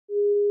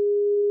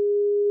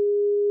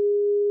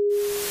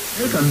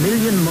Make a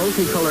million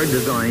multicolored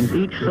designs,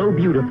 each so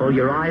beautiful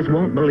your eyes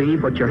won't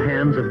believe what your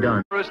hands have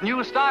done. There's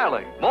new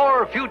styling,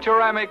 more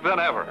Futuramic than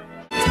ever.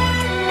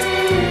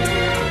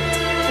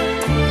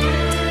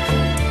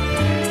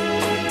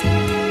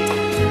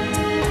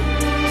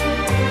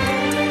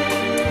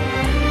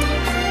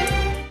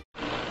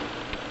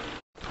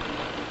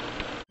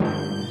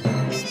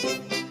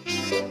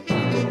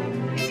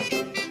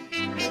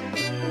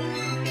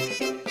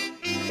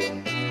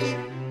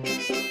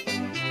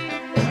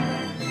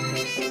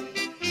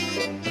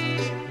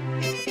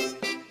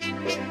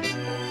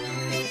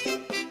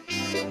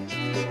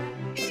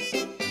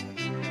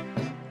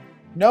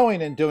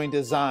 Knowing and doing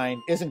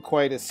design isn't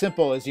quite as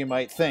simple as you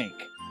might think.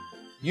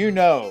 You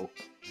know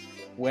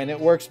when it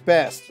works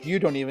best. You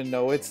don't even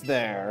know it's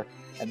there.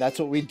 And that's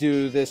what we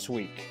do this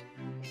week.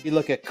 We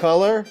look at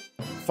color,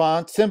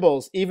 font,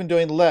 symbols, even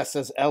doing less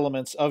as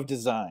elements of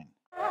design.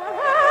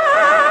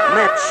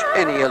 Match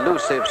any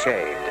elusive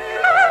shade.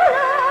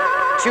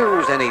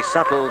 Choose any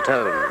subtle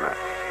tone.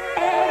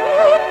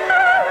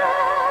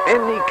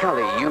 Any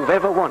color you've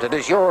ever wanted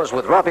is yours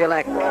with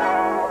Robilac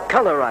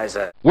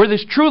Colorizer. Were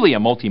this truly a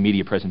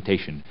multimedia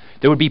presentation,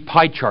 there would be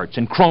pie charts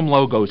and chrome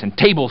logos and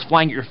tables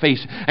flying at your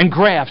face and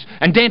graphs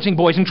and dancing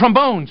boys and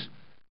trombones.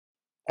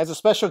 As a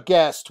special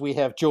guest, we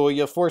have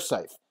Julia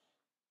Forsyth.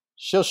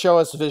 She'll show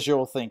us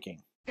visual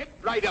thinking. Get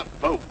right up,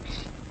 folks.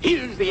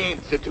 Here's the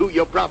answer to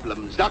your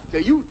problems. Dr.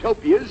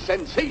 Utopia's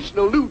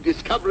sensational new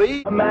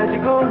discovery. A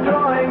magical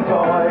drawing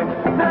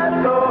toy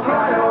that's so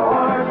high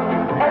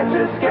art. Etch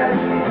a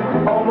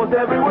sketch, almost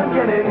everyone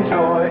can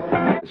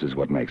enjoy. This is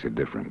what makes it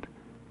different.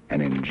 An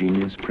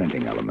ingenious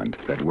printing element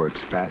that works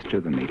faster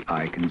than the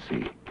eye can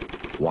see.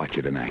 Watch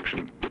it in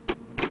action.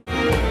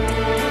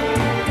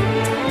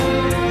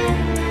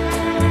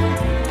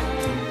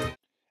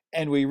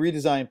 And we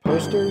redesign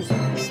posters,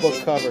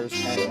 book covers,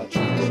 and much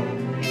more.